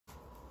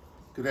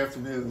Good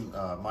afternoon.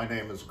 My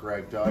name is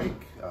Greg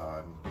Dike.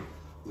 I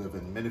live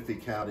in Menifee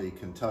County,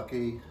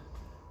 Kentucky,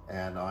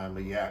 and I'm a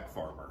yak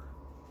farmer.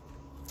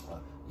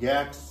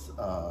 Yaks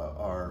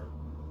are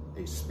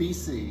a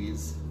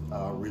species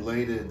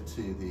related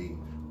to the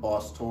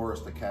Bos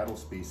taurus, the cattle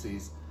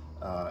species,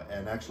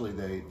 and actually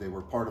they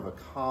were part of a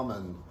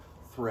common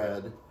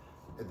thread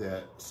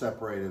that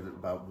separated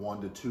about 1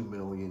 to 2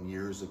 million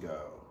years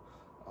ago.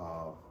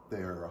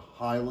 They're a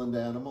highland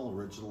animal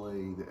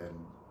originally,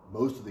 and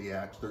most of the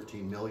yaks,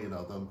 13 million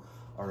of them,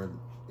 are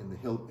in the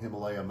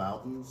Himalaya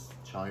mountains,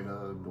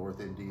 China, North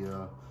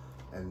India,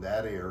 and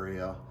that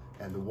area.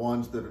 And the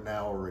ones that are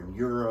now in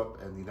Europe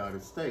and the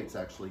United States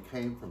actually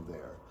came from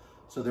there.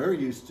 So they're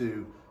used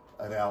to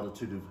an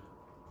altitude of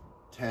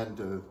 10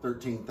 to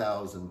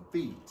 13,000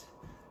 feet,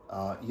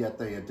 yet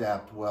they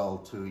adapt well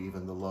to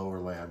even the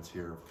lower lands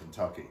here of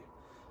Kentucky.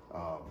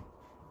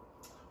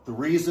 The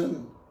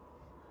reason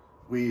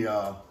we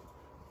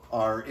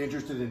are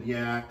interested in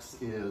yaks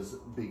is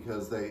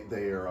because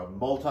they are a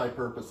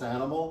multi-purpose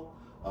animal.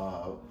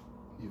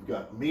 You've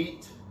got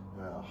meat,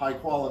 high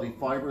quality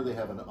fiber. They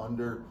have an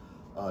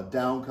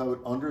down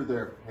coat under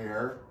their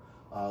hair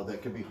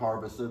that can be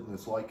harvested, and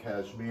it's like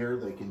cashmere.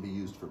 They can be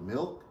used for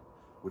milk,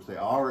 which they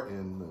are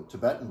in the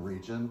Tibetan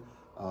region,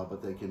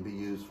 but they can be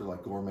used for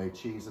like gourmet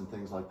cheese and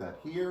things like that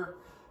here.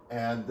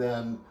 And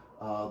then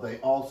they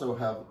also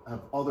have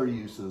other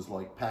uses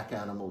like pack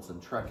animals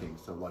and trekking.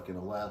 So like in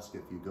Alaska,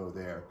 if you go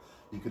there,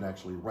 you can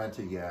actually rent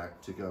a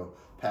yak to go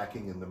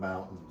packing in the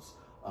mountains.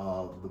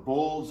 The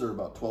bulls are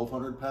about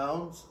 1,200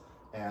 pounds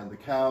and the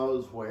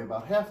cows weigh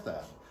about half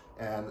that.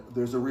 And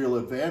there's a real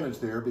advantage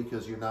there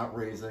because you're not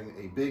raising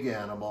a big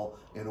animal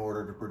in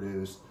order to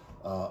produce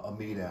a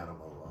meat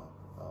animal,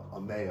 a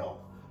male.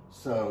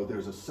 So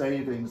there's a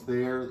savings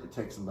there. It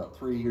takes them about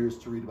 3 years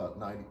to reach about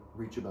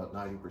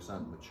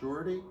 90%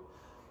 maturity.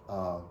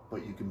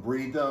 But you can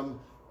breed them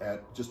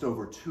at just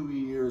over 2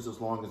 years as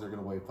long as they're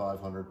going to weigh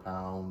 500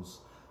 pounds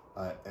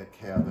at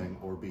calving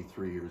or be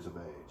 3 years of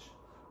age.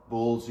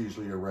 Bulls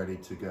usually are ready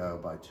to go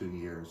by 2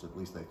 years, at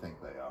least they think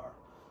they are.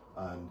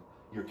 And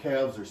your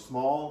calves are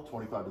small,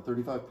 25 to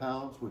 35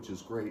 pounds, which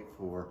is great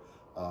for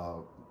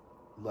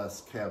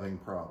less calving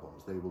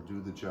problems. They will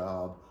do the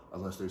job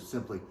unless there's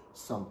simply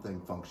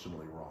something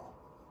functionally wrong.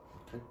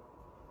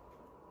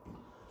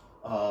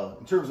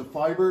 In terms of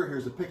fiber,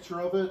 here's a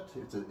picture of it.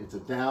 It's a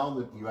down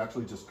that you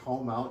actually just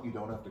comb out. You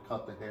don't have to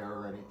cut the hair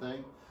or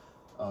anything.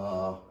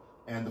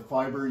 And the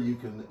fiber, you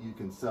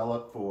can sell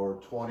it for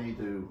 $20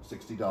 to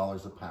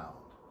 $60 a pound.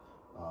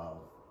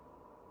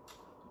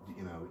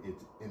 You know,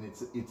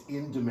 it's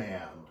in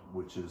demand,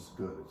 which is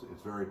good.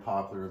 It's very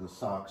popular, and the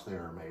socks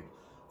there are made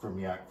from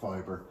yak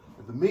fiber.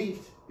 The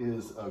meat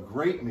is a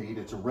great meat.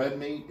 It's a red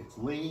meat. It's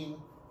lean,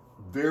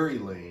 very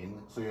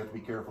lean, so you have to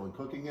be careful in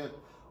cooking it.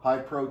 High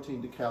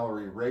protein to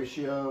calorie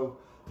ratio,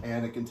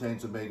 and it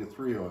contains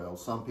omega-3 oil.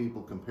 Some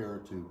people compare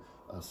it to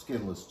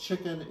skinless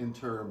chicken in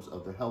terms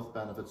of the health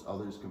benefits.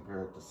 Others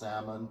compare it to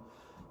salmon.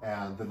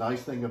 And the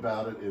nice thing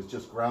about it is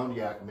just ground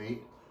yak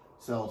meat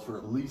sells for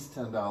at least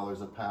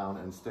 $10 a pound,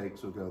 and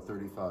steaks will go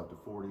 35 to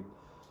 40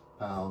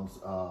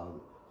 pounds.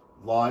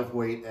 Live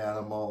weight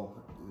animal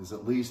is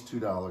at least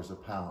 $2 a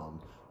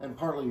pound, and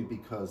partly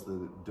because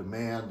the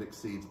demand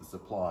exceeds the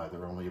supply.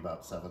 There are only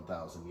about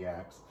 7,000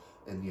 yaks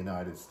in the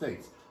United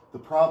States. The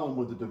problem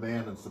with the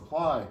demand and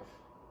supply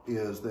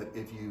is that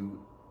if you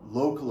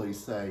locally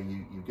say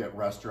you get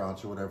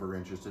restaurants or whatever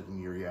interested in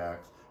your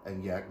yaks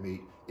and yak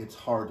meat, it's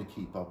hard to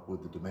keep up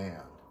with the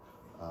demand.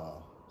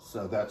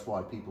 So that's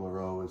why people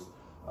are always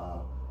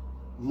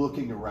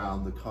looking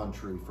around the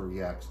country for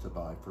yaks to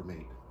buy for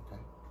meat.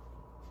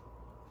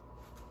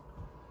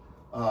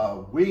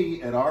 Okay?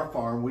 We at our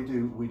farm, we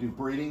do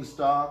breeding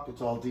stock.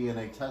 It's all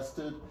DNA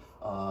tested.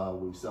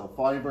 We sell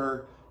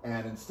fiber.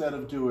 And instead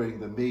of doing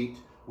the meat,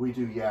 we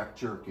do yak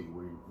jerky.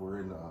 We're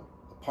in a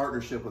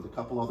partnership with a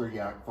couple other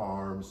yak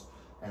farms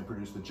and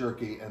produce the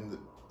jerky. And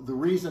the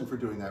reason for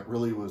doing that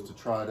really was to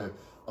try to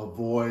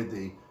avoid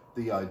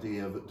the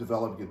idea of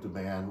developing a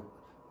demand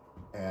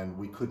and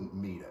we couldn't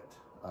meet it.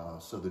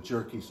 So the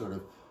jerky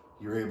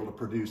you're able to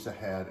produce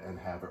ahead and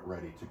have it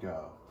ready to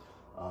go.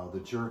 The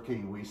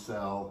jerky we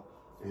sell,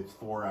 it's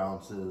 4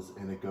 ounces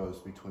and it goes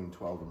between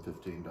 $12 and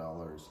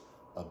 $15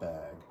 a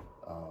bag.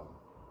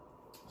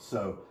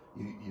 So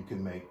you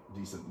can make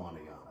decent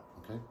money on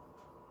it, okay?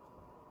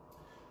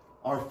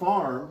 Our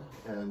farm,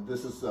 and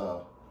this is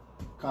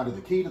kind of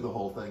the key to the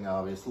whole thing,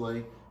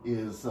 obviously,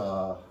 is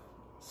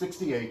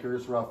 60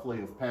 acres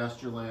roughly of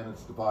pasture land.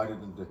 It's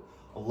divided into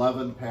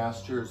 11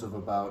 pastures of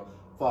about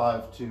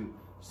 5 to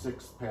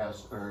 6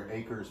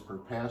 acres per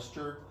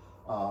pasture.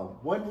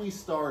 When we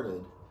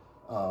started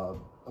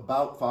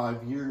about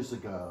 5 years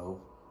ago,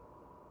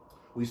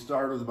 we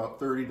started with about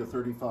 30 to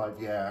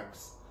 35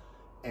 yaks,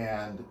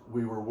 and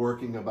we were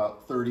working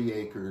about 30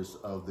 acres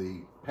of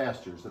the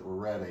pastures that were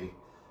ready,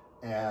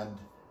 and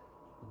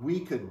we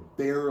could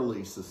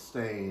barely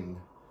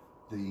sustain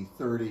the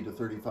 30 to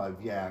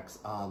 35 yaks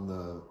on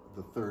the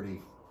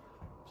 30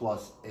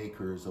 plus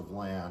acres of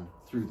land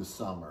through the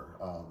summer.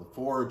 The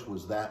forage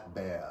was that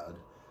bad.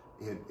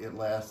 It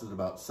lasted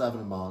about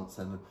 7 months,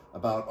 and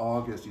about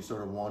August you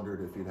sort of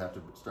wondered if you'd have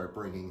to start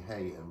bringing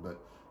hay in, but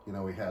you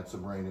know, we had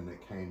some rain and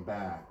it came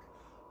back.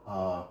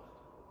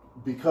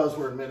 Because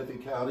we're in Menifee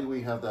County,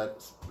 we have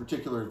that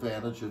particular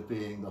advantage of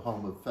being the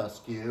home of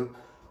fescue,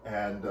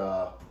 and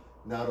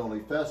not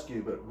only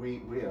fescue, but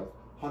we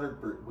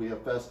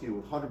have fescue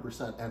with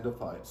 100%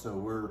 endophyte, so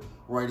we're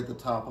right at the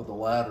top of the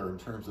ladder in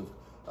terms of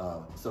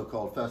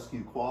so-called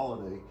fescue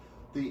quality.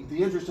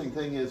 The interesting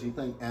thing is, you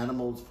think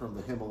animals from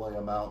the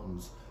Himalaya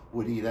mountains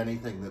would eat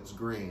anything that's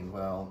green.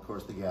 Well, of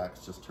course, the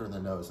yaks just turn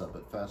their nose up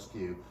at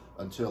fescue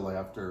until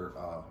after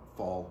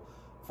fall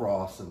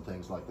frosts and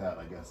things like that.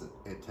 I guess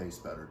it tastes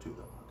better to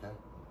them, okay?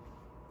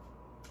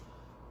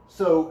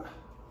 So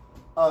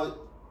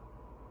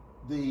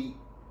the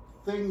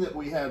thing that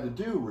we had to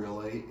do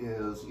really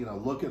is, you know,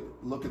 look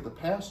at the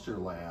pasture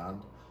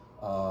land,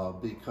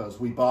 because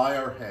we buy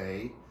our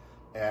hay.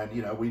 And,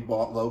 you know, we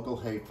bought local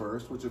hay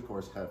first, which of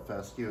course had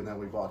fescue, and then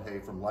we bought hay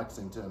from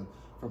Lexington,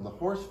 from the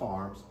horse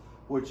farms,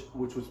 which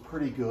was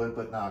pretty good,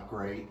 but not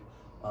great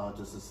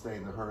to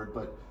sustain the herd.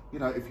 But, you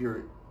know,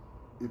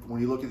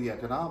 when you look at the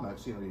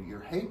economics, you know,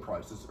 your hay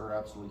prices are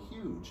absolutely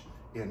huge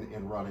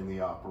in running the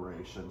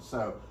operation.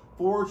 So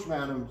forage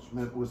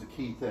management was a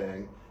key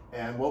thing.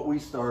 And what we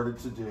started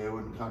to do,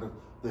 and kind of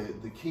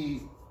the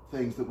key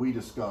things that we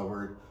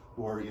discovered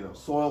were, you know,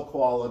 soil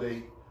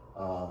quality,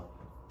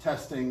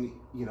 testing,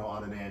 you know,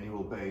 on an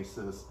annual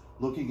basis,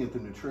 looking at the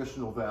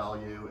nutritional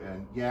value,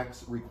 and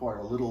yaks require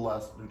a little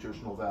less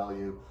nutritional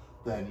value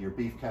than your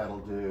beef cattle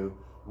do.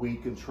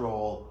 Weed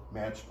control,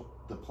 match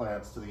the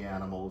plants to the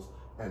animals,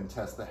 and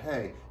test the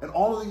hay. And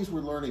all of these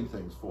were learning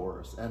things for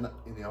us. And,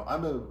 you know,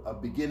 I'm a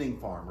beginning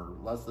farmer,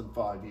 less than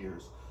 5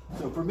 years.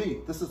 So for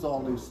me, this is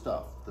all new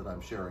stuff that I'm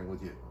sharing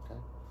with you, okay?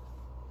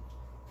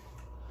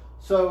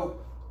 So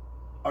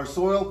our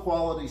soil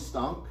quality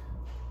stunk,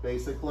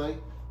 basically.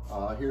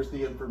 Here's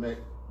the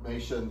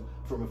information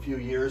from a few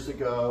years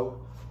ago,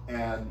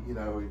 and you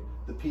know,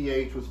 the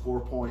pH was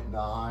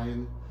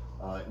 4.9.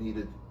 It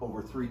needed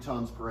over 3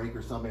 tons per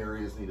acre. Some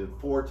areas needed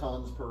 4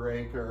 tons per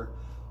acre.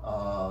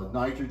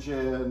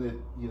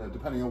 Nitrogen, you know,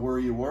 depending on where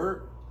you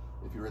were,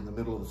 if you're in the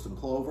middle of some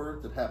clover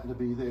that happened to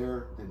be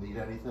there, didn't need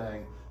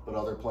anything, but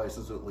other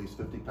places at least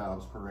 50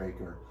 pounds per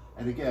acre.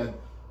 And again,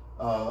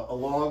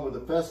 along with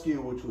the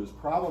fescue, which was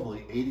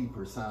probably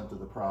 80% of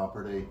the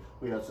property,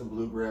 we had some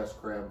bluegrass,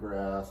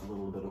 crabgrass, a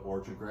little bit of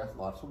orchard grass,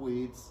 lots of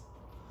weeds,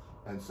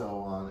 and so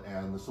on.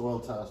 And the soil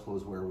test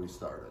was where we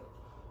started.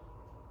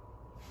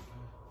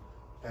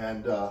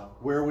 And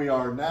where we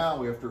are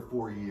now after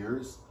 4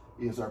 years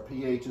is our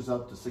pH is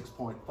up to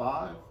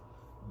 6.5,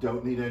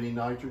 don't need any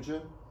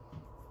nitrogen,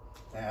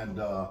 and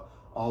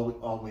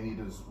all we need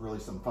is really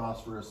some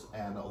phosphorus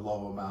and a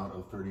low amount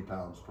of 30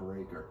 pounds per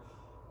acre.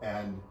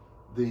 And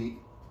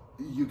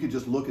you could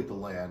just look at the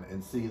land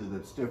and see that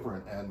it's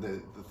different. And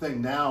the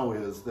thing now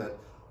is that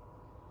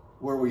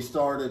where we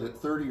started at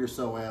 30 or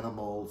so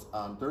animals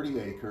on 30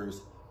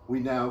 acres, we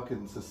now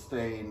can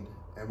sustain,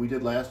 and we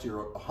did last year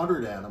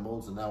 100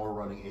 animals, and now we're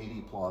running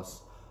 80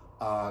 plus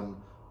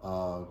on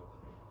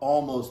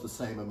almost the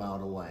same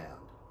amount of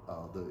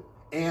land.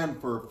 And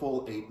for a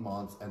full 8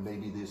 months, and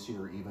maybe this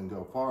year even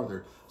go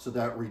farther. So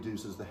that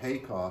reduces the hay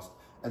cost.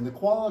 And the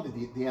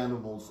quality of the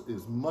animals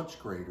is much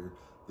greater.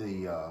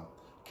 The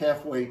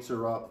calf weights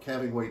are up,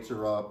 calving weights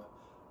are up,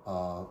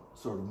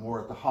 sort of more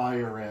at the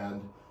higher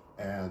end,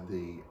 and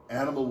the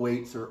animal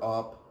weights are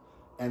up,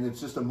 and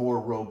it's just a more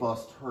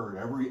robust herd.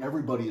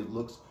 Everybody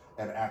looks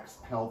and acts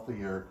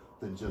healthier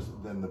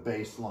than the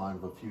baseline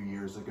of a few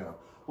years ago.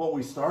 What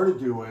we started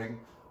doing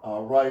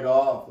right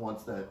off,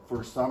 once that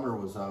first summer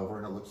was over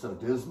and it looked so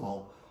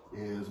dismal,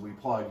 is we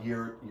applied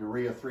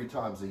urea 3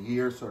 times a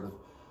year, sort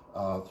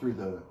of through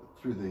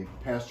the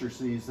pasture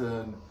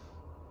season.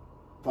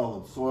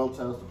 Followed soil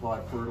test,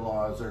 applied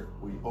fertilizer.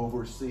 We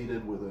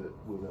overseeded with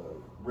a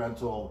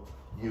rental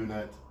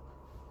unit,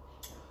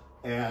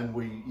 and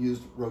we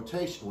used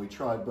rotation. We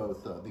tried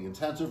both the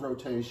intensive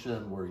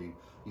rotation, where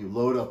you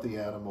load up the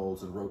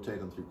animals and rotate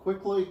them through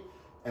quickly,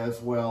 as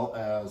well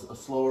as a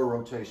slower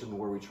rotation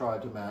where we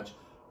tried to match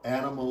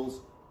animals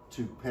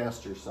to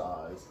pasture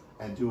size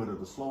and do it at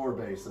a slower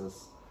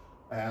basis,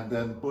 and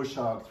then bush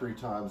hog 3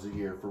 times a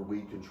year for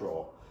weed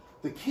control.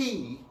 The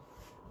key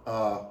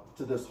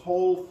to this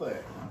whole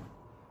thing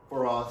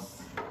for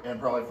us, and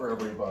probably for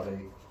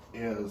everybody,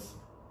 is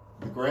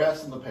the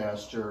grass in the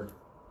pasture,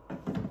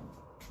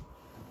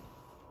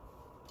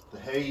 the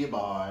hay you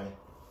buy,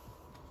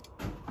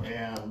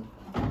 and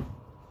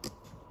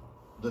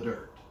the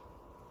dirt.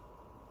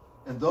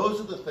 And those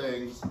are the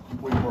things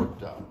we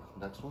worked on.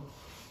 Next one.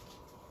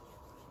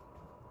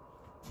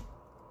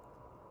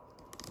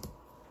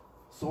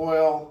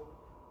 Soil,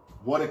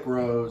 what it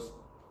grows,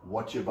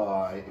 what you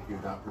buy if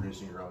you're not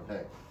producing your own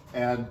hay.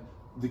 And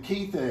the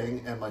key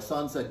thing, and my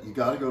son said, you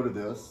got to go to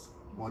this.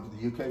 Went to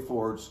the UK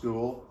Forage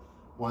School,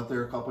 went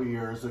there a couple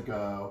years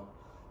ago,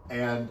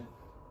 and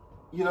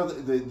you know,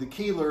 the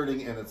key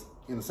learning, and it's,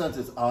 in a sense,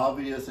 it's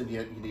obvious, and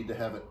yet you need to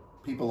have it,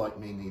 people like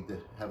me need to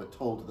have it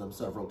told to them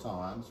several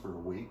times for a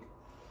week,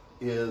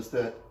 is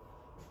that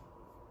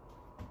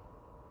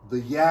the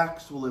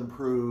yaks will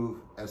improve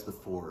as the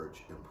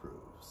forage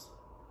improves.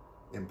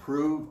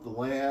 Improve the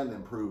land,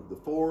 improve the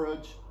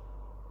forage,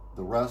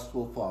 the rest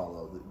will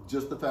follow.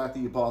 Just the fact that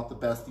you bought the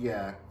best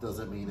yak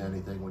doesn't mean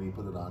anything when you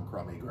put it on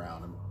crummy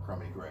ground and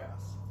crummy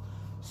grass.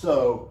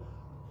 So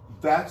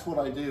that's what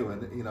I do.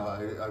 And you know,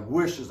 I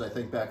wish, as I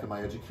think back in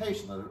my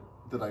education,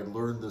 that I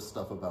learned this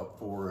stuff about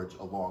forage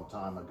a long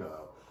time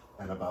ago,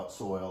 and about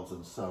soils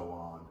and so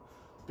on.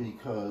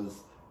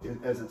 Because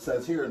as it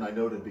says here, and I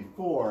noted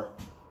before,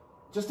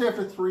 just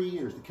after 3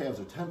 years, the calves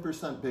are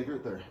 10%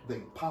 bigger. They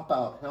pop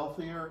out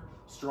healthier,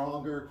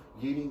 stronger.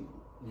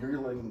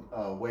 Yearling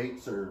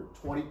weights are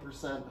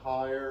 20%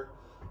 higher.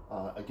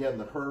 Again,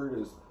 the herd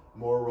is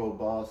more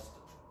robust.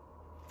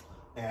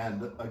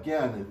 And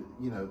again,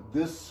 you know,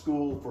 this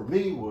school for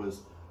me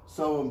was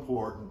so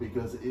important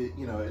because it,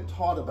 you know, it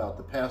taught about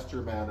the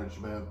pasture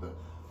management,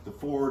 the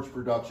forage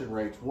production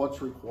rates,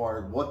 what's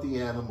required, what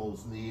the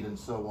animals need, and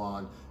so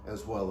on,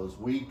 as well as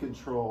weed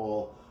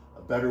control,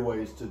 better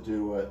ways to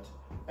do it,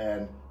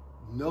 and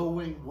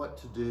knowing what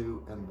to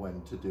do and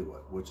when to do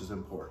it, which is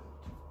important.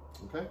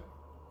 Okay?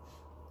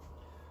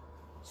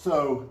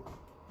 So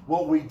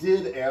what we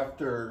did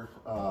after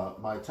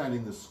my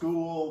attending the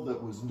school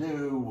that was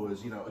new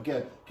was, you know,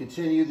 again,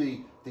 continue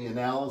the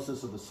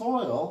analysis of the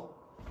soil,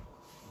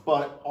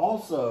 but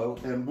also,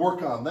 and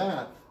work on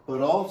that,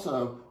 but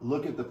also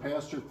look at the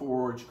pasture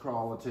forage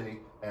quality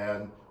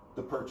and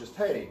the purchased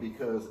hay,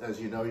 because as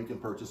you know, you can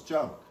purchase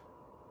junk.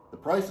 The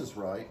price is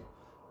right,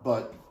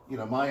 but you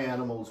know, my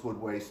animals would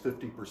waste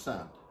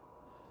 50%.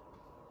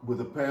 With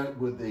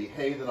the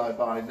hay that I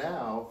buy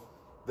now,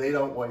 they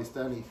don't waste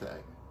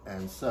anything.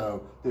 And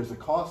so there's a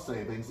cost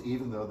savings,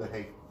 even though the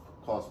hay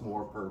costs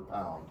more per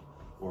pound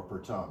or per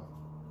ton.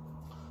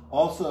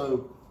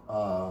 Also,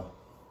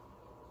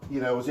 you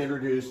know, I was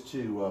introduced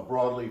to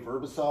broadleaf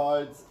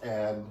herbicides,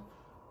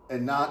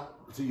 and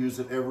not to use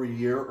it every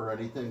year or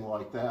anything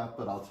like that,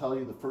 but I'll tell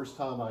you, the first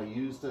time I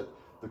used it,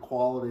 the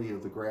quality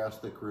of the grass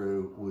that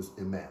grew was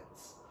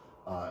immense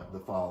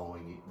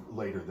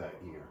later that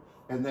year.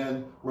 And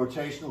then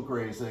rotational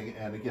grazing,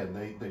 and again,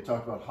 they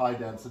talked about high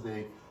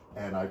density,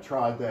 and I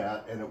tried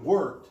that and it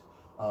worked,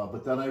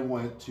 but then I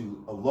went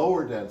to a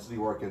lower density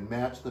where I can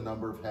match the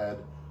number of head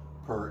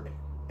per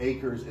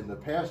acres in the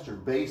pasture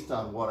based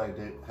on what I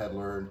had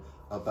learned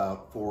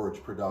about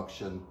forage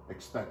production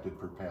expected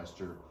per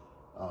pasture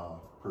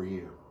per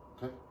year.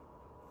 Okay.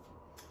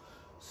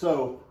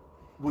 So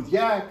with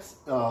yaks,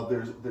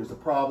 there's a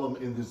problem,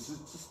 and there's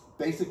just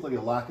basically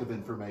a lack of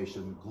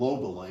information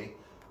globally.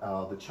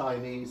 The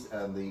Chinese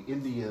and the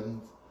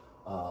Indians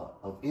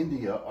of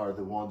India are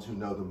the ones who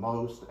know the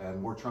most,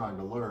 and we're trying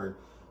to learn.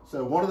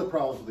 So one of the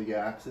problems with the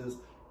yaks is,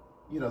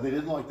 you know, they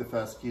didn't like the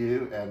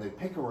fescue, and they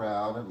pick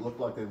around, and it looked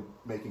like they're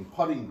making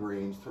putting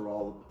greens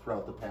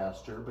throughout the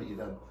pasture, but you'd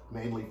have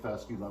mainly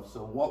fescue left. So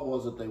what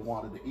was it they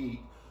wanted to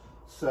eat?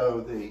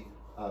 So the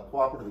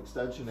cooperative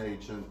extension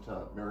agent,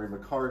 Mary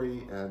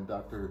McCarty, and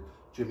Dr.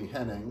 Jimmy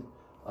Henning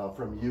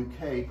from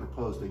UK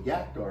proposed a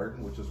yak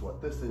garden, which is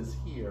what this is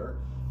here,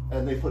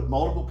 and they put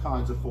multiple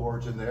kinds of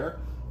forage in there.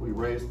 We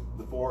raised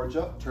the forage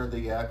up, turned the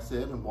yaks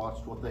in, and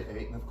watched what they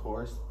ate, and of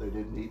course they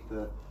didn't eat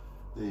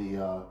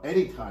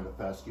any kind of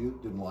fescue,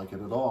 didn't like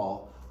it at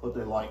all, but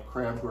they liked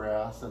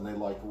crabgrass, and they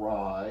liked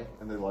rye,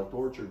 and they liked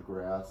orchard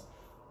grass,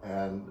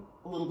 and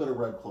a little bit of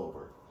red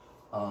clover.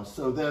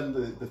 So then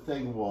the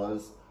thing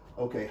was,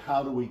 okay,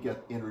 how do we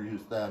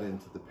introduce that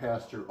into the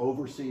pasture?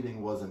 Overseeding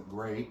wasn't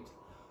great.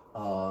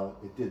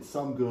 It did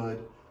some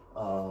good.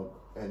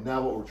 And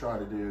now what we're trying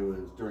to do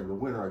is, during the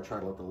winter, I try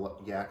to let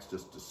the yaks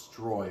just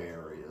destroy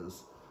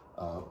areas.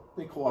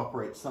 They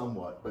cooperate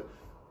somewhat, but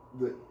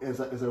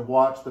as I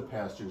watch the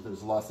pastures,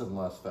 there's less and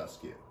less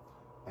fescue,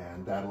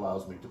 and that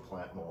allows me to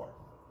plant more.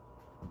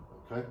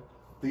 Okay.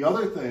 The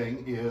other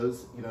thing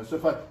is, you know, so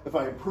if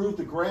I improve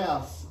the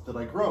grass that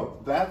I grow,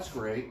 that's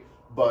great,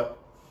 but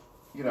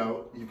you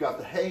know, you've got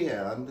the hay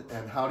end,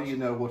 and how do you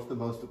know what's the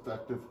most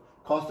effective,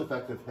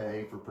 cost-effective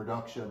hay for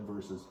production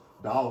versus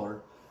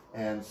dollar?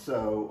 And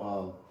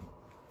so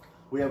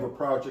we have a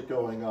project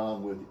going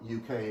on with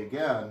UK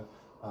again.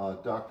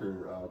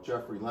 Dr.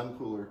 Jeffrey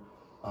Lemcooler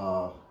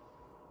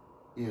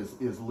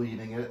is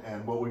leading it,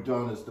 and what we've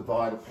done is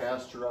divide a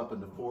pasture up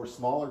into 4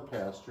 smaller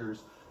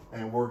pastures,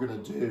 and we're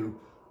going to do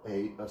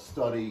a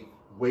study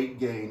weight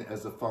gain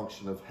as a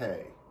function of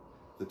hay,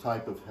 the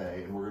type of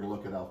hay, and we're going to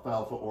look at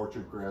alfalfa,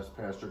 orchard grass,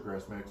 pasture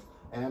grass mix,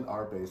 and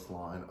our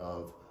baseline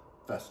of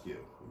fescue,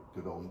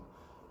 good old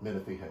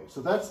Menifee hay.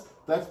 So that's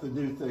the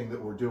new thing that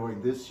we're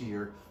doing this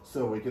year,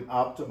 so we can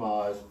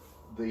optimize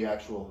the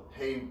actual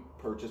hay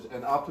purchase.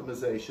 And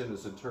optimization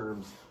is in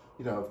terms,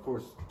 you know, of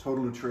course,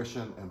 total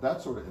nutrition and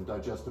that sort of, and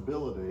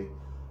digestibility,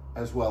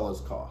 as well as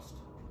cost.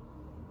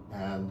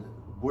 And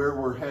where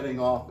we're heading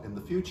off in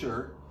the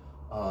future,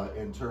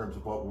 in terms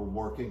of what we're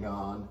working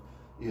on,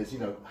 is, you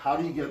know, how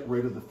do you get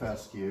rid of the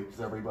fescue?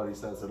 Because everybody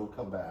says it'll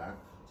come back.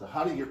 So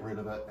how do you get rid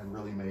of it and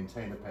really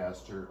maintain a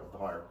pasture of the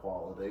higher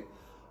quality?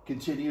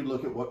 Continue to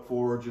look at what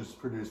forages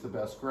produce the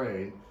best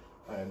grain,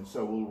 and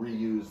so we'll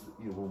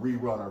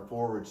rerun our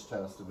forage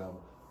test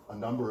a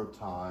number of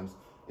times.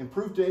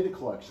 Improve data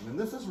collection, and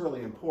this is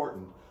really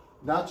important,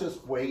 not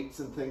just weights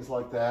and things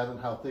like that and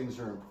how things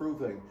are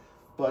improving,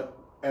 but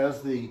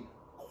as the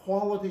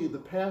quality of the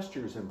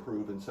pastures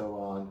improve and so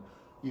on,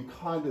 you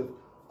kind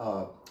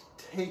of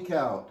take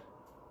out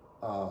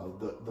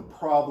the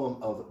problem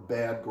of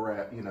bad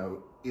grass,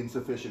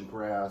 insufficient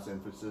grass,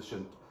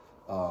 insufficient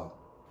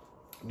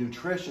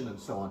nutrition and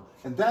so on.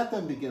 And that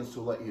then begins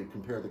to let you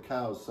compare the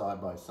cows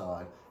side by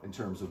side in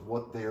terms of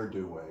what they're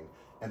doing,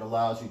 and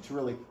allows you to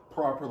really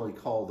properly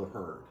cull the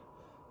herd,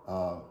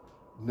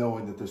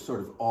 knowing that they're sort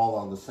of all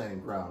on the same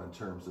ground in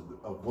terms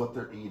of what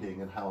they're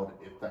eating and how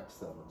it affects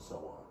them and so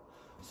on.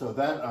 So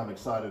that I'm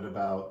excited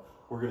about.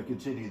 We're going to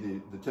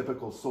continue the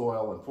typical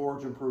soil and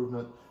forage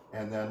improvement,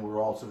 and then we're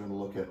also going to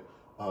look at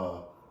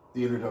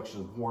the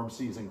introduction of warm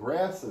season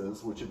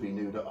grasses, which would be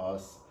new to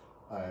us,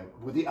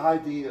 with the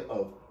idea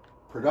of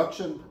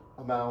production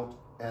amount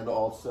and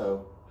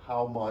also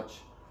how much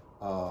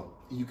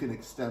you can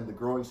extend the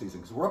growing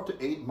season. Because we're up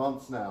to 8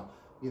 months now.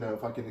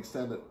 If I can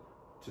extend it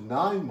to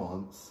 9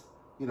 months,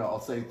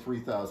 I'll save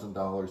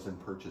 $3,000 in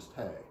purchased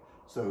hay.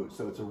 So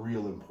it's a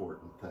real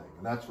important thing,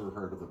 and that's for a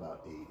herd of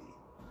about 80.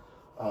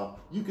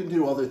 You can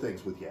do other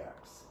things with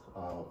yaks.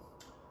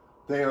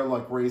 They are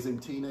like raising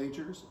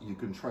teenagers. You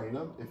can train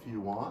them if you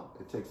want.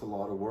 It takes a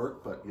lot of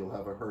work, but you'll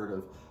have a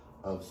herd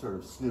of sort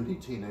of snooty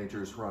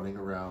teenagers running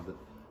around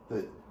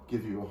that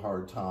give you a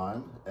hard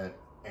time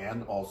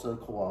and also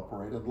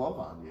cooperate and love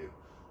on you.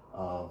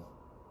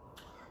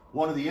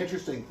 One of the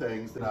interesting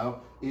things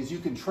is you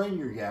can train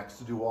your yaks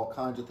to do all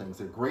kinds of things.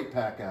 They're great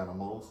pack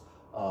animals.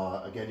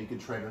 Again, you can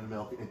train them to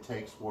milk. It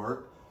takes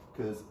work,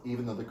 because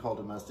even though they're called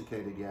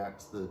domesticated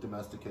yaks, the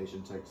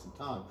domestication takes some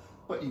time.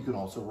 But you can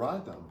also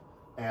ride them.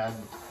 And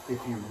if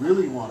you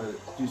really want to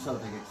do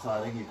something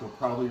exciting, you could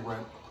probably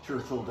rent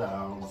Churchill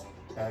Downs,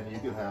 and you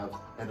could have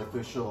an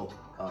official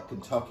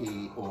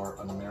Kentucky or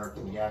an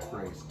American yak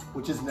race,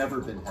 which has never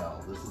been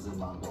held. This is in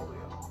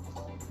Mongolia.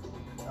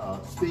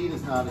 Speed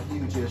is not a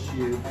huge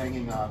issue.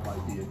 Hanging on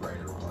might be a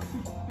greater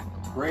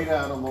one. Great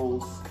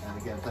animals,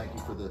 and again, thank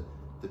you for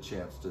the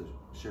chance to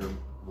share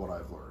what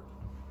I've learned.